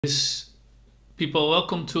This people,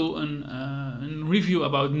 welcome to a review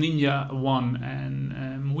about Ninjaone,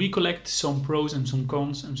 and we collect some pros and some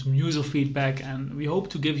cons and some user feedback, and we hope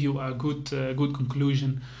to give you a good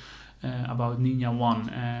conclusion about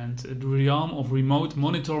Ninjaone and the realm of remote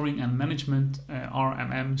monitoring and management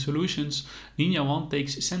RMM solutions. Ninjaone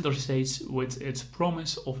takes center stage with its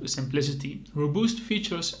promise of simplicity, robust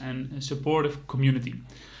features, and a supportive community.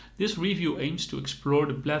 This review aims to explore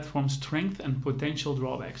the platform's strength and potential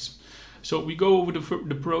drawbacks. So we go over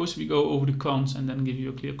the pros, we go over the cons, and then give you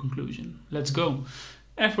a clear conclusion. Let's go.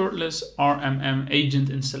 Effortless RMM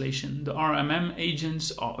agent installation. The RMM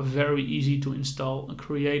agents are very easy to install and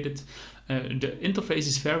created. The interface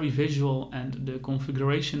is very visual and the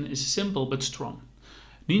configuration is simple but strong.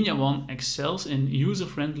 Ninjaone excels in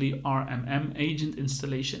user-friendly RMM agent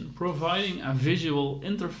installation, providing a visual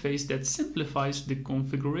interface that simplifies the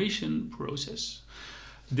configuration process.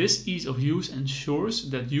 This ease of use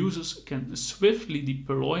ensures that users can swiftly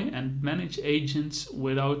deploy and manage agents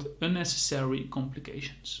without unnecessary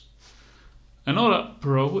complications. Another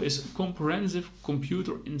pro is comprehensive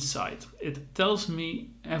computer insight. It tells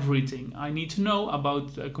me everything I need to know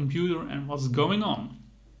about the computer and what's going on.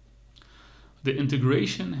 The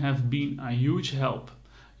integration has been a huge help.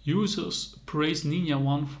 Users praise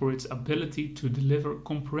Ninjaone for its ability to deliver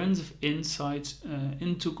comprehensive insights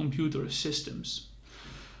into computer systems.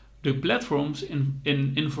 The platform's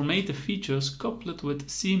informative features, coupled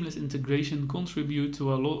with seamless integration, contribute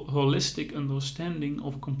to a holistic understanding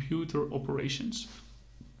of computer operations.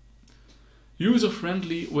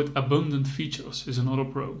 User-friendly with abundant features is another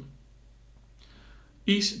pro.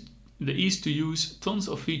 The ease to use, tons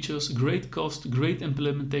of features, great cost, great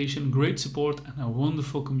implementation, great support, and a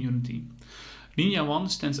wonderful community. Ninjaone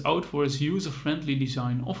stands out for its user-friendly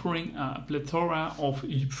design, offering a plethora of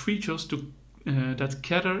features that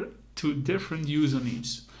cater to different user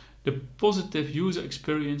needs. The positive user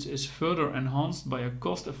experience is further enhanced by a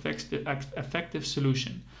cost-effective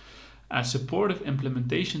solution, a supportive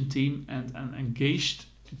implementation team, and an engaged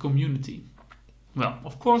community. Well,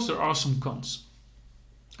 of course there are some cons.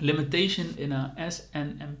 Limitation in a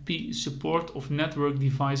SNMP support of network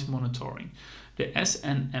device monitoring. The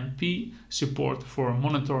SNMP support for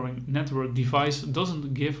monitoring network device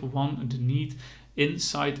doesn't give one the need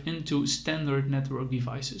insight into standard network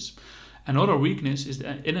devices. Another weakness is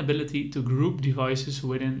the inability to group devices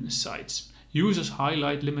within sites. Users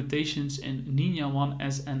highlight limitations in Ninjaone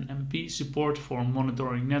SNMP support for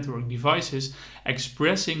monitoring network devices,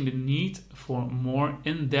 expressing the need for more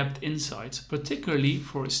in-depth insights, particularly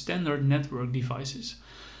for standard network devices.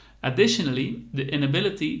 Additionally, the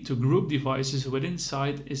inability to group devices within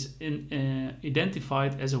site is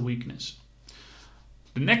identified as a weakness.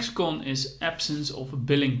 The next con is absence of a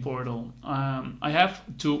billing portal. I have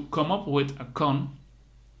to come up with a con.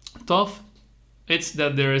 Tough. It's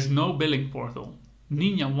that there is no billing portal.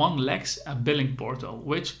 Ninjaone lacks a billing portal,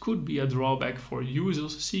 which could be a drawback for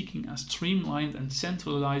users seeking a streamlined and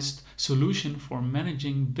centralized solution for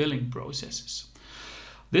managing billing processes.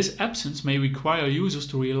 This absence may require users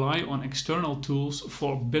to rely on external tools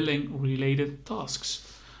for billing-related tasks.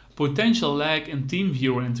 Potential lag in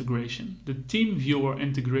TeamViewer integration. The TeamViewer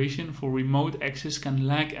integration for remote access can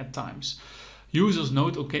lag at times. Users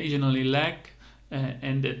note occasionally lag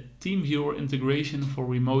and the TeamViewer integration for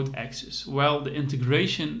remote access. While the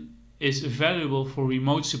integration is valuable for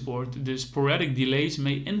remote support, the sporadic delays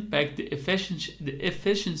may impact the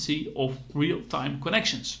efficiency of real-time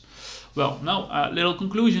connections. Well, now a little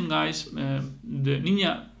conclusion, guys. The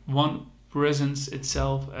Ninjaone presents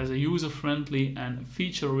itself as a user-friendly and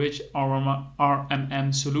feature-rich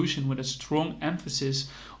RMM solution with a strong emphasis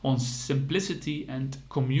on simplicity and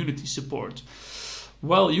community support.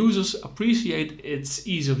 While users appreciate its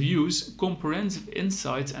ease of use, comprehensive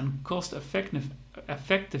insights, and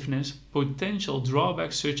cost-effectiveness, potential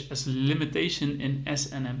drawbacks such as limitation in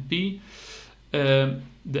SNMP,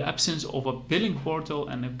 the absence of a billing portal,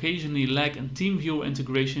 and occasionally lag in TeamViewer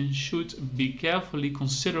integration should be carefully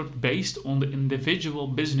considered based on the individual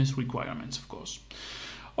business requirements, of course.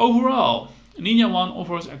 Overall, Ninjaone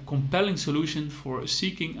offers a compelling solution for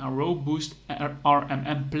seeking a robust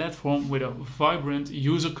RMM platform with a vibrant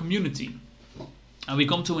user community. And we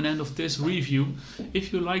come to an end of this review.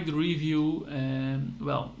 If you like the review,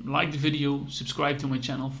 like the video, subscribe to my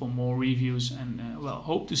channel for more reviews, and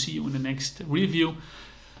hope to see you in the next review.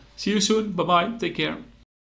 See you soon. Bye bye. Take care.